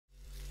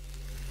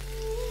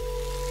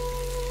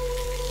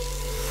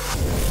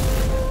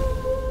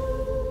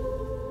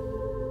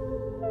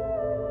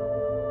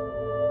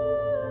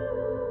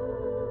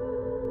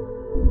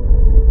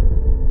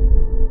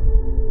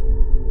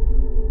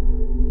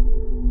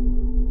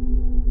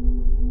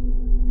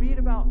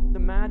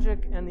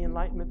magic and the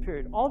Enlightenment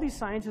period. All these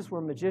scientists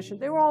were magicians.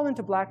 They were all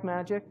into black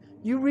magic.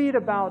 You read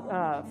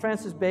about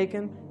Francis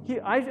Bacon.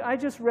 I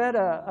just read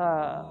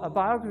a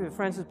biography of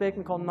Francis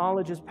Bacon called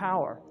Knowledge is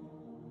Power,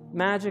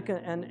 Magic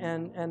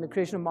and the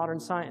Creation of Modern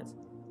Science.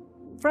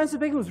 Francis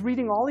Bacon was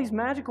reading all these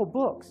magical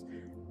books.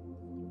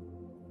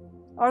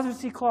 Arthur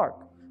C.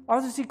 Clarke.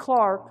 Arthur C.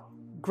 Clarke,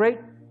 great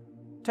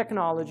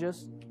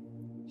technologist.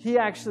 He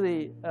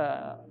actually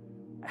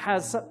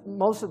has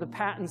most of the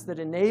patents that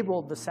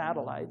enabled the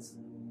satellites,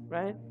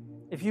 right?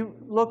 If you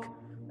look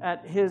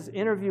at his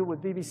interview with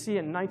BBC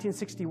in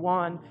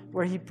 1961,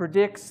 where he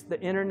predicts the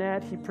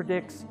internet, he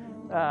predicts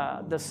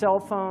the cell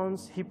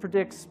phones, he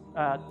predicts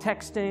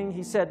texting.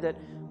 He said that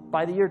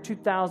by the year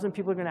 2000,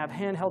 people are going to have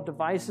handheld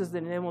devices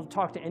that enable them to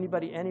talk to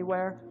anybody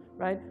anywhere,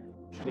 right?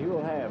 He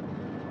will have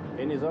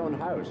in his own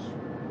house,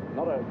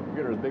 not a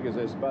computer as big as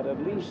this, but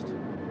at least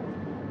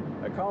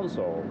a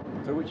console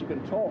through which he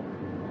can talk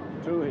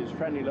to his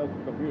friendly local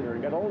computer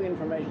and get all the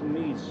information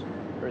he needs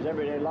for his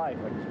everyday life,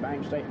 like his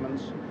bank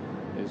statements,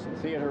 his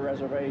theater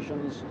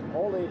reservations,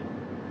 all the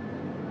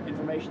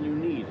information you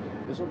need.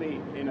 This will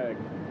be in a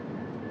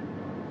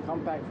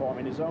compact form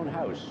in his own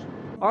house.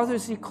 Arthur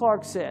C.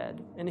 Clarke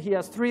said, and he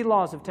has 3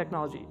 laws of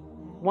technology.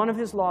 One of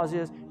his laws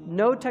is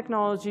no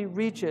technology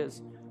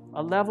reaches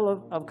a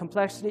level of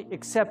complexity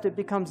except it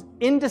becomes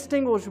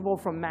indistinguishable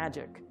from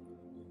magic.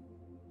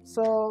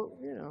 So,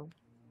 you know,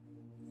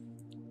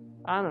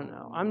 I don't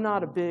know. I'm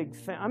not a big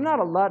fan. I'm not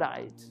a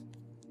Luddite,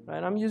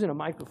 right? I'm using a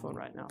microphone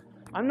right now.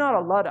 I'm not a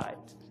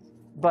Luddite.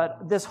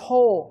 But this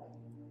whole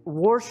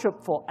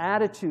worshipful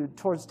attitude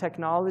towards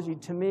technology,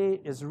 to me,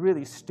 is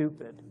really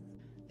stupid.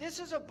 This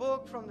is a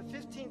book from the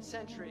 15th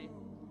century.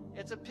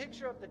 It's a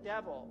picture of the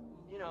devil,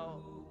 you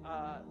know,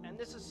 and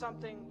this is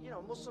something, you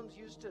know, Muslims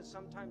used to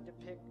sometimes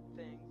depict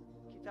things,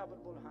 Kitab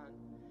al-Bulhan.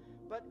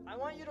 But I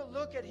want you to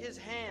look at his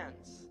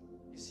hands.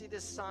 You see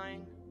this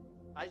sign?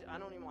 I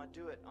don't even want to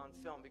do it on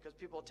film because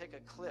people will take a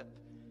clip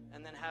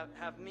and then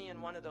have me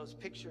in one of those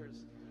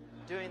pictures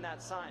doing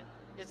that sign.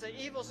 It's an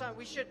evil sign.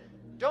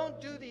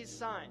 Don't do these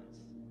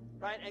signs,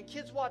 right? And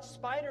kids watch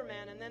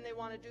Spider-Man and then they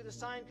want to do the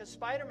sign because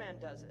Spider-Man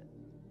does it,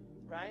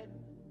 right?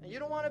 And you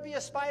don't want to be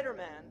a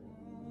Spider-Man,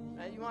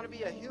 right? You want to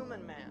be a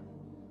human man,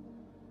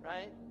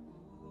 right?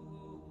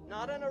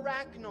 Not an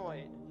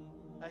arachnoid,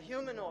 a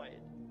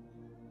humanoid.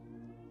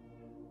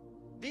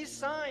 These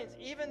signs,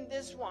 even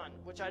this one,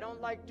 which I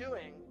don't like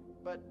doing,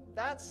 but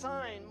that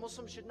sign,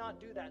 Muslims should not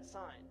do that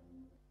sign.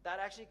 That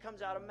actually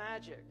comes out of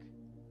magic.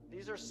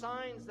 These are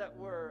signs that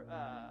were,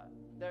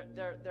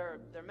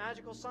 they're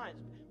magical signs.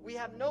 We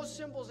have no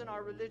symbols in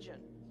our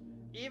religion.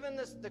 Even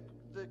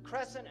the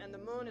crescent and the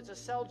moon is a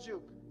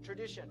Seljuk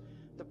tradition.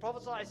 The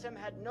Prophet ﷺ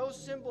had no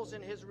symbols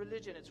in his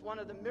religion. It's one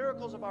of the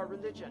miracles of our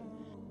religion,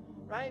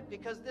 right?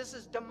 Because this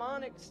is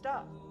demonic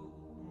stuff.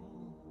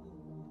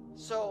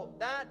 So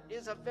that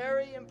is a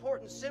very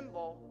important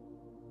symbol.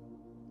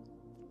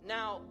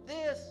 Now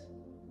this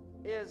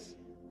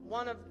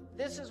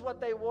is what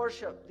they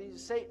worship,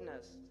 these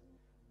Satanists,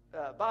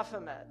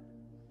 Baphomet.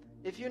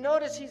 If you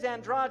notice, he's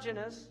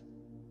androgynous,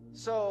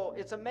 so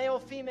it's a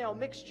male-female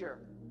mixture.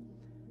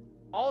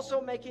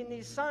 Also making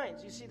these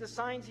signs. You see the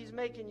signs he's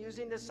making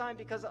using this sign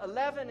because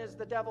 11 is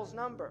the devil's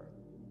number.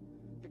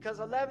 Because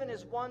 11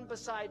 is 1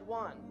 beside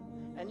 1.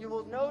 And you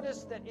will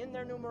notice that in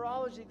their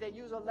numerology they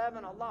use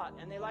 11 a lot,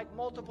 and they like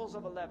multiples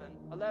of 11.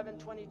 11,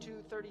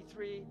 22,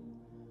 33,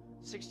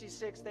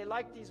 66. They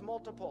like these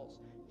multiples.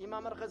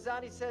 Imam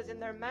al-Ghazali says in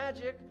their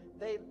magic,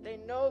 they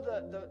know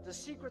the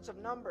secrets of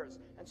numbers,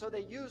 and so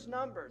they use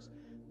numbers.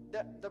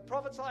 The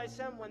Prophet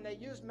ﷺ, when they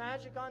used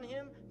magic on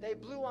him, they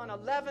blew on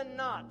 11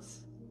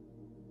 knots.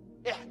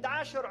 11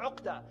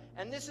 uqda.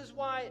 And this is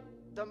why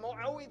the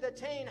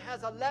Mu'awwidhatayn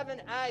has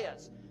 11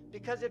 ayahs,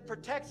 because it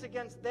protects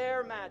against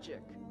their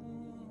magic.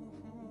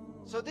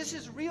 So this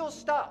is real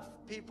stuff,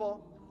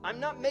 people. I'm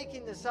not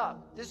making this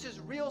up. This is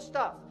real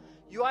stuff.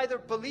 You either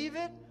believe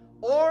it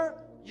or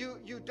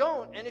you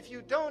don't, and if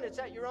you don't, it's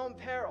at your own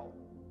peril.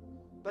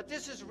 But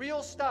this is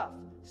real stuff.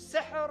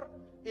 Sihr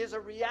is a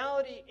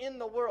reality in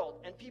the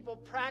world, and people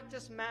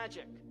practice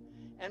magic.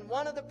 And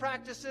one of the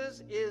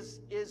practices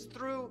is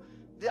through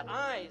the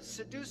eyes,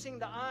 seducing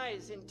the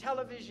eyes in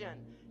television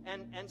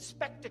and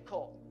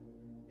spectacle.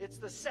 It's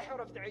the sihr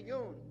of the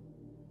ayun.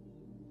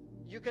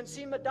 You can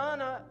see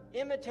Madonna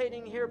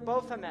imitating here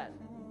Baphomet,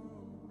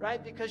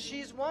 right? Because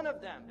she's one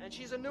of them, and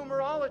she's a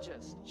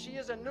numerologist. She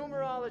is a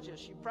numerologist.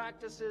 She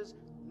practices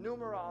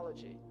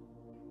numerology.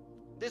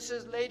 This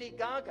is Lady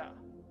Gaga,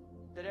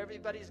 that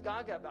everybody's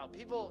gaga about.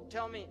 People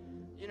tell me,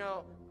 you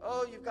know,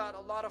 oh, you've got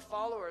a lot of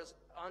followers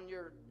on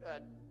your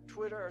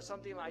Twitter or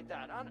something like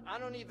that. I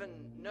don't even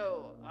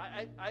know.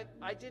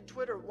 I did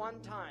Twitter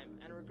one time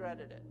and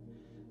regretted it.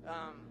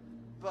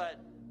 But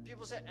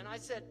people said, and I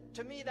said,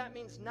 to me that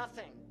means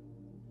nothing.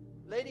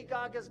 Lady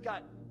Gaga's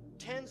got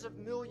tens of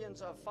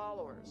millions of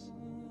followers.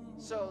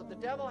 So the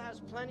devil has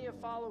plenty of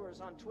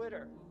followers on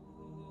Twitter.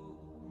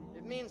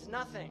 It means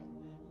nothing.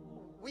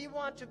 We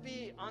want to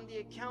be on the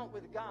account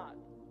with God,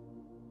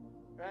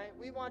 right?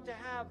 We want to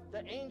have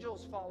the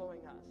angels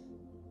following us.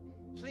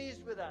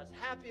 pleased with us,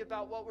 happy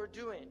about what we're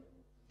doing.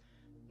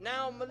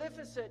 Now,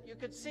 Maleficent, you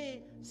could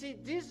see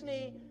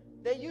Disney,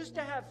 they used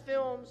to have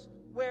films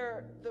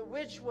where the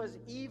witch was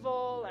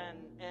evil,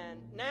 and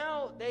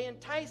now they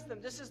entice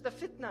them. This is the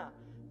fitna.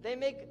 They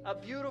make a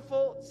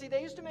beautiful,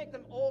 they used to make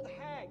them old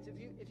hags.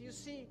 If you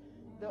see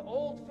the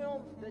old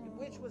film, the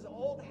witch was an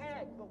old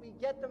hag, but we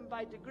get them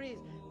by degrees.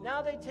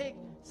 Now they take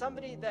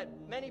somebody that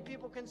many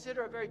people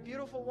consider a very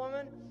beautiful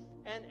woman,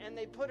 and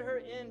they put her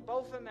in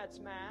Baphomet's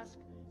mask,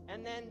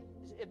 and then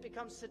it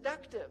becomes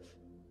seductive.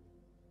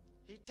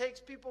 He takes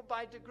people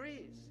by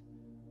degrees.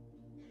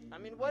 I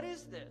mean, what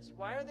is this?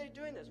 Why are they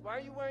doing this? Why are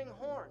you wearing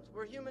horns?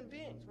 We're human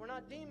beings. We're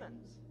not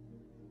demons.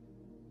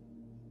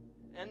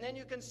 And then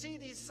you can see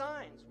these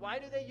signs. Why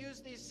do they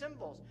use these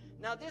symbols?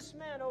 Now, this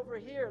man over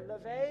here,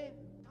 LaVey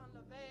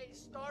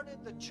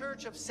started the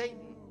Church of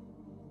Satan.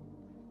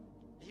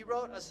 He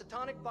wrote a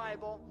Satanic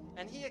Bible,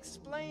 and he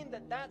explained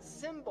that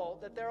symbol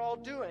that they're all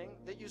doing,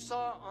 that you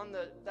saw on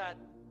that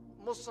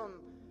Muslim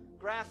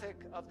graphic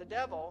of the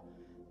devil,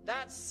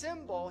 that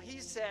symbol, he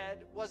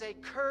said, was a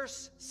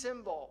curse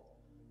symbol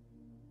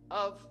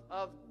of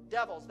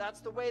devils.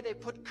 That's the way they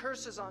put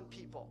curses on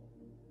people.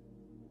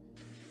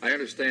 I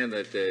understand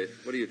that,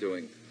 what are you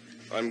doing?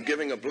 I'm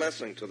giving a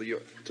blessing to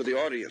the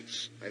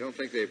audience. I don't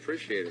think they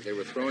appreciate it. They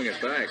were throwing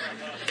it back.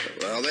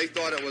 Well, they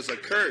thought it was a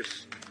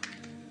curse.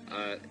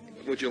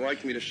 Would you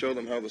like me to show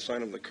them how the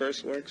sign of the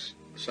curse works?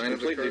 Sign of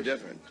the curse? Completely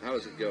different. How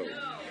does it go?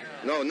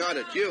 No, not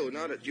at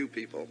you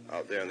people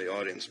out there in the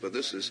audience, but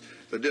this is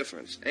the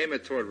difference. Aim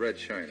it toward Red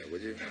China,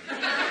 would you?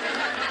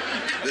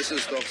 This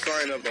is the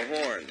sign of the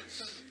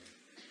horns.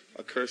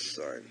 A curse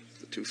sign,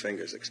 the two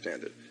fingers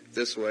extended.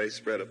 This way,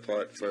 spread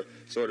apart for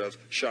sort of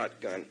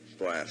shotgun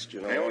blast,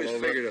 you know. I always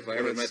figured if I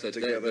ever when met it's the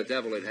together.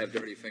 devil, it'd have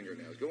dirty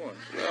fingernails. Go on.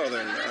 No,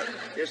 they're not.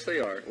 Yes, they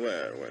are.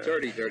 Where?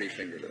 Dirty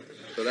fingernails.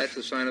 So that's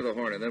the sign of the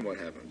horn, and then what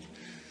happens?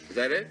 Is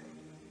that it?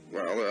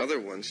 Well, there are other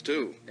ones,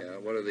 too. Yeah,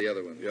 what are the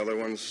other ones? The other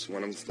ones,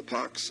 one of them's the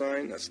pox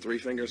sign. That's 3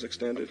 fingers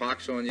extended. A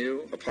pox on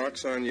you? A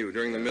pox on you.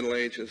 During the Middle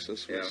Ages,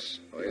 this was...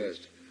 Yeah. Oh, yes.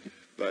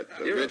 But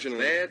You're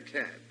originally... a bad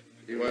cat.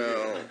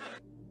 Well...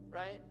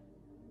 Right?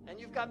 And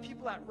you've got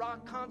people at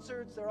rock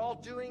concerts, they're all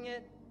doing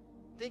it,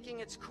 thinking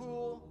it's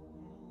cool.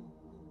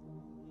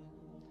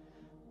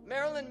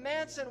 Marilyn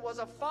Manson was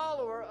a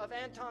follower of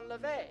Anton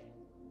LaVey.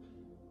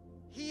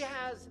 He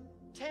has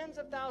tens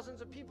of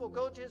thousands of people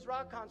go to his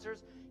rock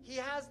concerts. He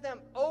has them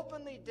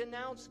openly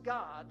denounce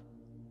God.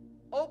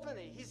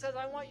 Openly. He says,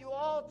 I want you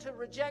all to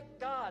reject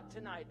God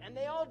tonight. And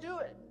they all do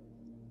it.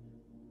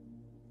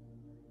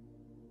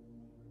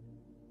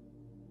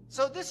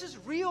 So this is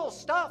real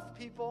stuff,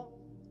 people.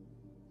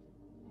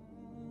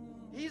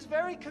 He's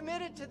very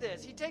committed to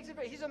this.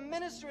 He's a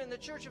minister in the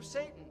Church of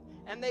Satan.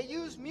 And they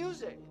use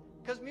music.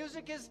 Because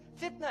music is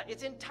fitna.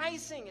 It's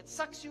enticing. It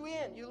sucks you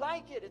in. You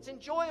like it. It's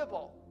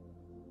enjoyable.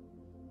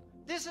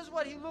 This is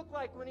what he looked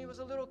like when he was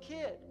a little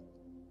kid.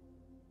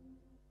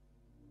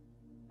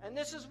 And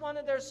this is one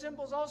of their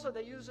symbols also.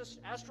 They use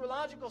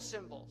astrological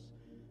symbols.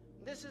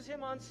 This is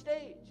him on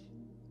stage.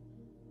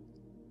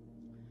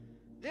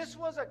 This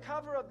was a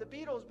cover of the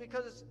Beatles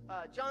because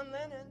John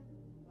Lennon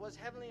was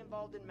heavily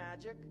involved in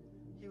magic.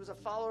 He was a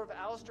follower of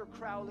Aleister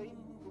Crowley,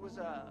 who was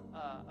a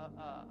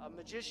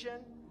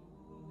magician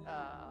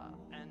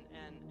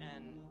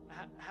and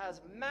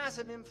has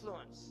massive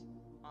influence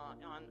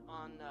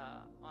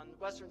on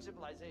Western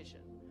civilization.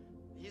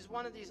 He's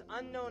one of these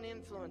unknown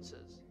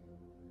influences.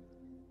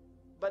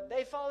 But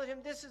they followed him.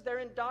 They're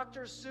in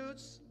doctor's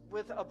suits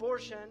with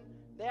abortion.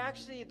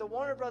 The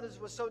Warner Brothers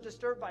was so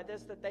disturbed by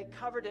this that they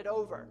covered it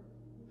over.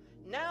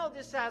 Now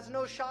this has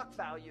no shock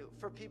value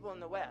for people in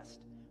the West.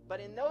 But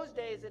in those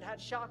days, it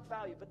had shock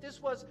value. But this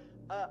was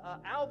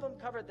an album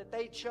cover that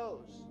they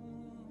chose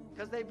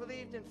because they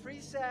believed in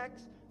free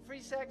sex. Free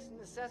sex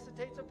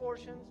necessitates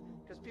abortions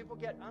because people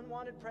get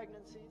unwanted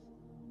pregnancies.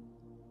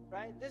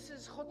 Right? This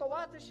is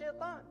khutawat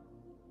al-shaytan.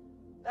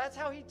 That's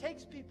how he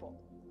takes people.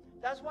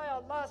 That's why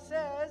Allah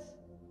says,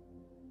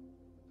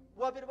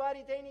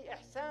 وَبِالْوَالِدَيْنِ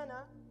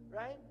إِحْسَانًا,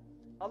 right?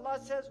 Allah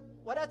says,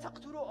 وَلَا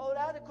تَقْتُلُوا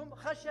أَوْلَادَكُمْ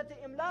خَشْيَةَ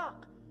إِمْلَاقٍ.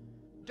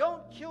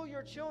 Don't kill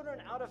your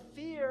children out of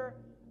fear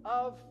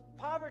of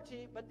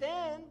poverty, but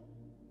then,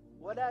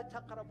 وَلَا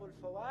تَقْرَبُوا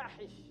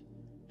الْفَوَاحِشِ.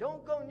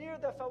 Don't go near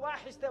the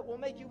fawahish that will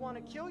make you want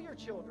to kill your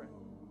children.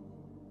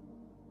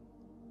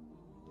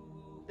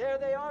 There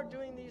they are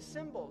doing these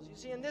symbols, you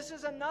see, and this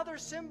is another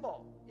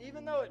symbol.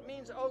 Even though it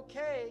means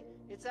okay,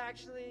 it's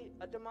actually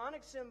a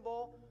demonic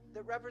symbol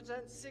that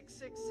represents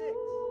 666.